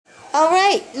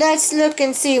right, let's look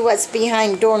and see what's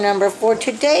behind door number 4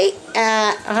 today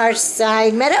at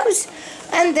Hearthside Meadows.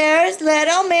 And there's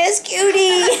little Miss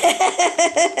Cutie.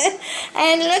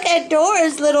 And look at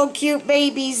Dora's little cute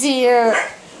babies here.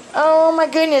 Oh my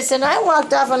goodness, and I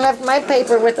walked off and left my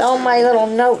paper with all my little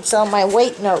notes, all my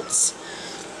weight notes,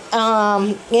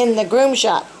 in the groom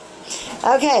shop.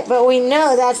 Okay, but we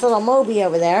know that's little Moby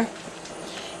over there.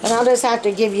 And I'll just have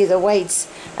to give you the weights.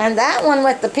 And that one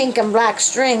with the pink and black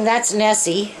string, that's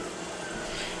Nessie.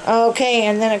 Okay,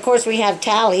 and then of course we have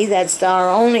Tally, that's our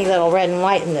only little red and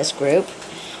white in this group.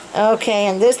 Okay,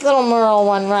 and this little Merle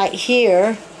one right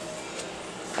here.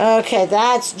 Okay,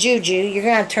 that's Juju. You're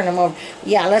going to have to turn them over.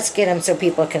 Yeah, let's get them so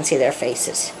people can see their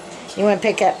faces. You want to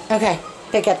pick up? Okay,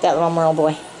 pick up that little Merle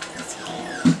boy.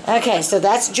 Okay, so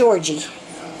that's Georgie.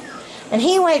 And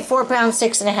he weighed 4 pounds,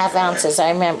 6.5 ounces,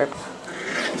 I remember.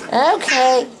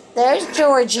 Okay, there's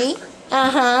Georgie.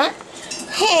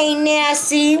 Hey,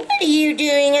 Nessie, what are you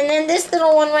doing? And then this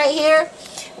little one right here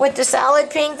with the solid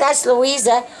pink, that's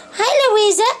Louisa. Hi,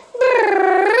 Louisa.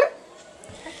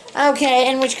 Okay,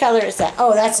 and which color is that?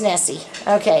 Oh, that's Nessie.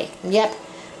 Okay, yep.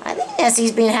 I think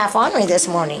Nessie's being half ornery this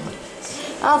morning.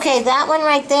 Okay, that one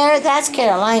right there, that's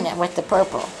Carolina with the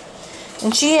purple.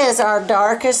 And she is our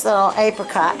darkest little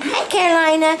apricot. Hi,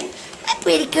 Carolina. Hi,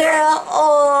 pretty girl.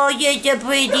 Oh, you're so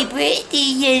pretty.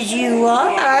 Yes, you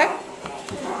are.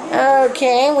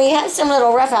 Okay, we have some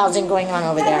little roughhousing going on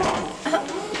over there.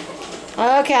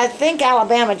 Okay, I think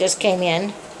Alabama just came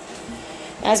in.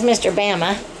 That's Mr.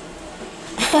 Bama.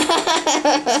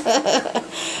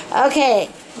 Okay,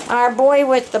 our boy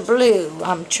with the blue.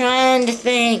 I'm trying to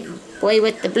think. Boy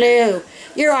with the blue.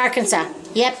 You're Arkansas.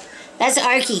 Yep, that's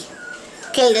Arky.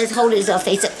 Okay, let's hold his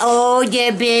face up. Oh,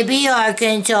 yeah, baby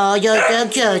Arkansas. You're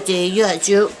so cute. Yes,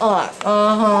 you are.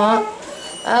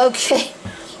 Okay.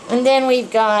 And then we've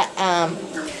got,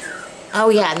 oh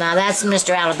yeah, now that's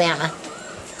Mr. Alabama.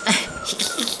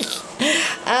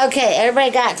 Okay,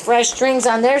 everybody got fresh strings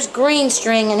on. There's green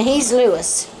string, and he's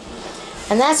Lewis.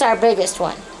 And that's our biggest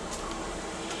one.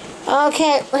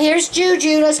 Okay, well, here's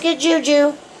Juju. Let's get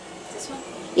Juju. This one?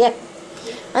 Yep.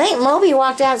 I think Moby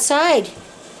walked outside.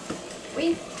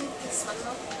 Wait, this one,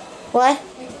 though. What?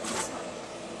 Wait, this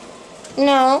one.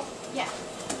 No. Yeah.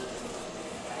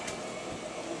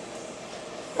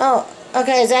 Oh,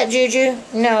 okay, is that Juju?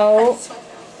 No.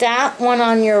 That one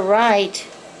on your right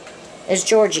is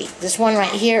Georgie. This one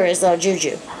right here is little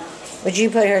Juju. Would you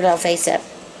put her little face up?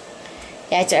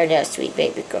 That's our little sweet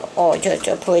baby girl. Oh, just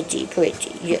so pretty,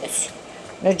 yes.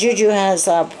 Now Juju has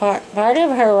part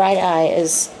of her right eye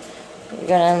is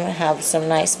gonna have some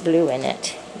nice blue in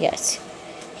it. Yes.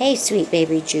 Hey, sweet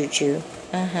baby Juju.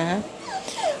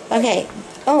 Okay.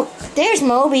 Oh, there's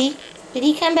Moby. Did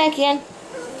he come back in?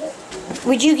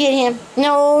 Would you get him?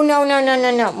 No.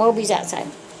 Moby's outside.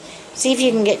 See if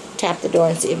you can tap the door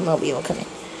and see if Moby will come in.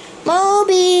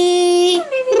 Moby!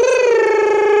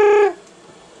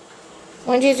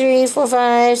 1, 2, 3, 4,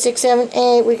 5, 6, 7,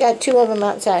 8. We got 2 of them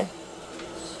outside.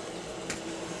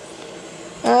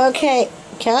 Okay.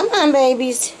 Come on,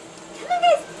 babies. Come on,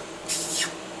 guys.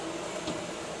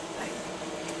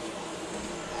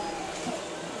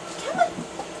 Come on.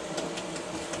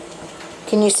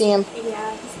 Can you see him?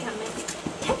 Yeah, he's coming.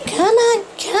 Come on.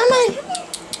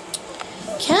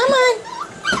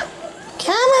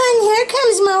 Here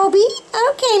comes Moby.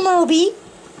 Okay, Moby.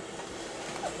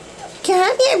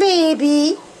 Come here,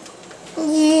 baby.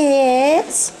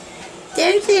 Yes.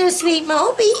 There's little sweet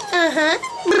Moby.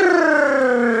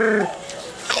 Brrr.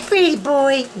 Hi, pretty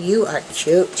boy. You are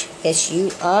cute. Yes,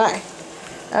 you are.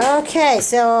 Okay,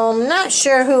 so I'm not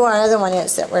sure who our other one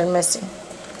is that we're missing.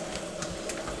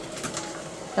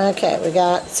 Okay, we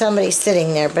got somebody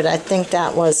sitting there, but I think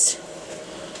that was,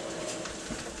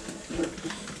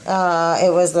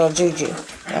 it was little Juju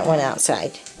that went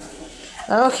outside.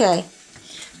 Okay.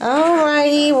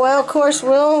 Alrighty, well, of course,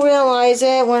 we'll realize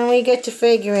it when we get to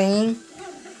figuring.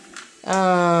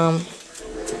 Don't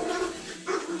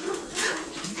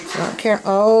care.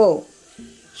 Oh,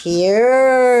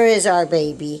 here is our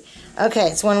baby. Okay,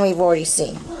 it's one we've already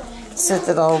seen. It's with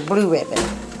the little blue ribbon.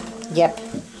 Yep.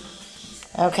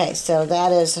 Okay, so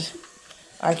that is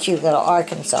our cute little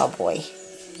Arkansas boy.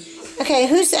 Okay,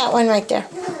 who's that one right there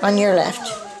on your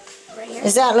left? Right here.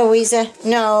 Is that Louisa?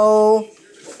 No.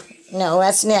 No,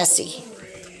 that's Nessie.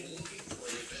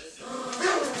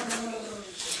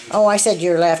 Oh, I said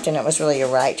your left and it was really your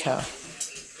right, huh?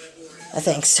 I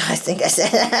think so. I think I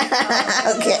said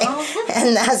okay.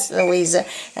 And that's Louisa.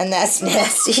 And that's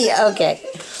Nessie. Okay.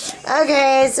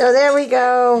 Okay, so there we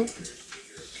go.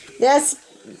 That's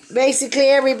basically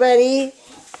everybody.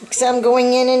 Some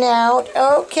going in and out.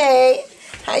 Okay.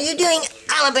 How you doing?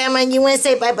 Alabama, you want to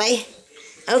say bye-bye?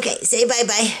 Okay, say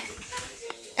bye-bye.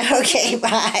 Okay,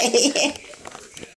 bye.